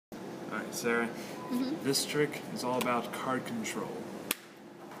Alright, Sarah, this trick is all about card control.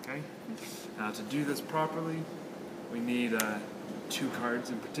 Okay? Now, to do this properly, we need 2 cards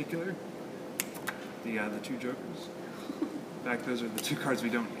in particular. The 2 jokers. In fact, those are the 2 cards we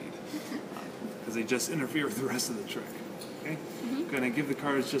don't need, because they just interfere with the rest of the trick. Okay? I'm going to give the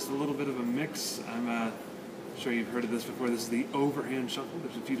cards just a little bit of a mix. I'm sure you've heard of this before. This is the overhand shuffle.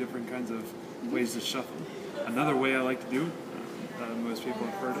 There's a few different kinds of ways to shuffle. Another way I like to do it, most people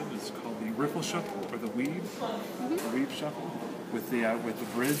have heard of, is called the riffle shuffle or the weave shuffle with the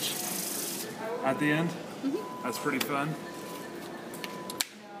bridge at the end. That's pretty fun.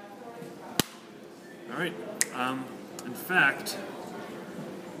 All right. In fact,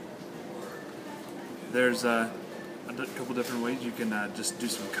 there's a couple different ways you can just do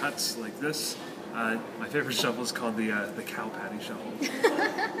some cuts like this. My favorite shuffle is called the cow patty shuffle.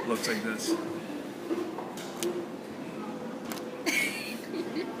 It looks like this.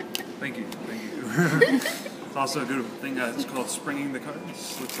 Thank you. It's also a good thing. It's called springing the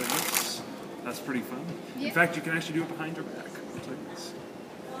cards. Looks like this. That's pretty fun. Yep. In fact, you can actually do it behind your back. Looks like this.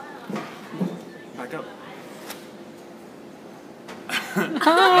 Back up.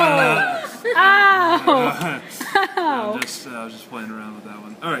 Ow! I was just playing around with that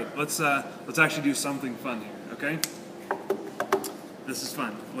one. All right, let's actually do something fun here. Okay. This is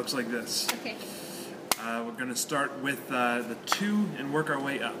fun. Looks like this. Okay. We're going to start with the 2 and work our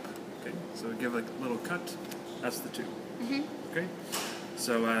way up. Okay, so we give a little cut. That's the 2. Okay,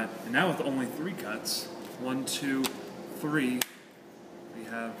 so and now with only 3 cuts, 1, 2, 3, we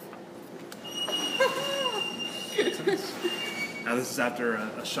have. Now this is after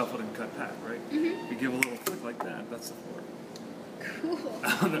a shuffled and cut pack, right? We give a little flick like that. That's the 4. Cool.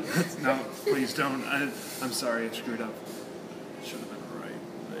 No, please don't. I'm sorry, I screwed up. Should have been right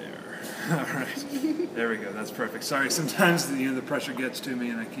there. All right, there we go. That's perfect. Sorry, sometimes the pressure gets to me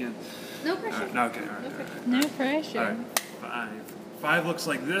and I can't. No pressure. No, okay, all right. No pressure. All right, 5. 5 looks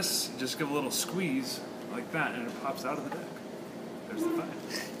like this. Just give a little squeeze like that, and it pops out of the deck. There's the 5.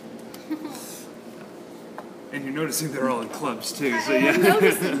 And you're noticing they're all in clubs too. So yeah. I'm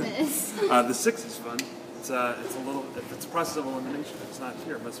noticing this. The 6 is fun. It's a little. It's a process of elimination. It's not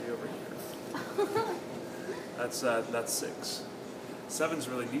here. It must be over here. That's 6. 7's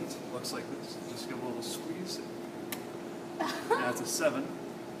really neat. Looks like this. Just give a little squeeze. That's a 7.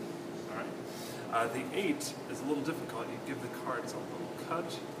 All right. The 8 is a little difficult. You give the cards a little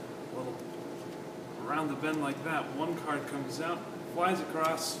cut, a little around the bend like that. 1 card comes out, flies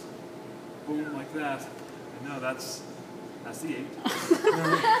across, boom like that. No, that's the 8.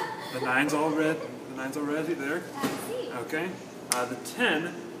 The 9's all red. The 9's already there. I see. Okay. The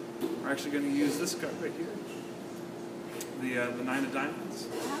 10, we're actually going to use this card right here. The 9 of diamonds.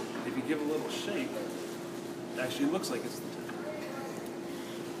 If you give a little shake, it actually looks like it's the 10.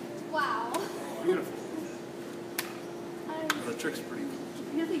 Wow. Beautiful. The trick's pretty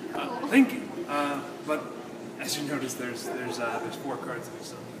cool. Really cool. Thank you. But as you notice, there's 4 cards in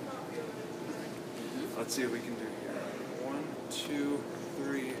this. Let's see what we can do here. 1, 2,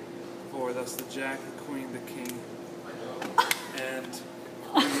 3, 4. That's the Jack, the Queen, the King, and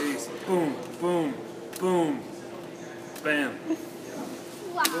the Ace. Boom, boom, boom, bam.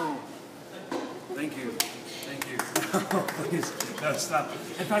 Wow. Boom. Thank you. Please, no, stop.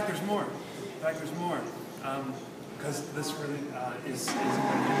 In fact, there's more. Because this really isn't going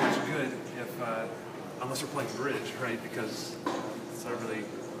to do much good unless we're playing bridge, right? Because it's not really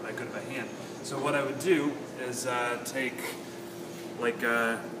that good of a hand. So what I would do is take like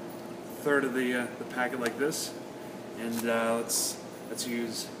a third of the packet like this, and let's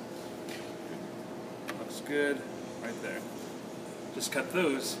use. Looks good, right there. Just cut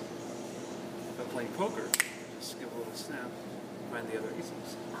those. If I'm playing poker, just give a little snap. Find the other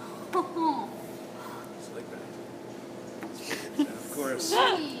aces. Just like that. And of course,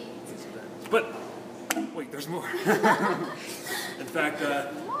 but wait, there's more. In fact,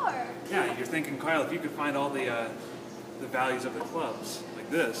 More. yeah, you're thinking, Kyle, if you could find all the values of the clubs like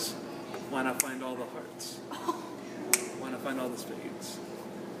this, why not find all the hearts? Why not find all the spades?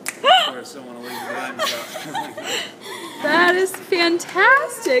 Of course, I want to leave the diamonds out. That is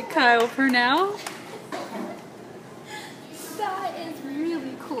fantastic, Kyle Purnell. That is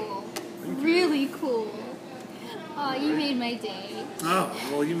really cool. Really cool. Oh, you made my day. Oh,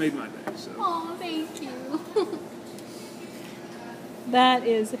 well, you made my day, so. Oh, thank you. That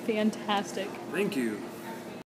is fantastic. Thank you.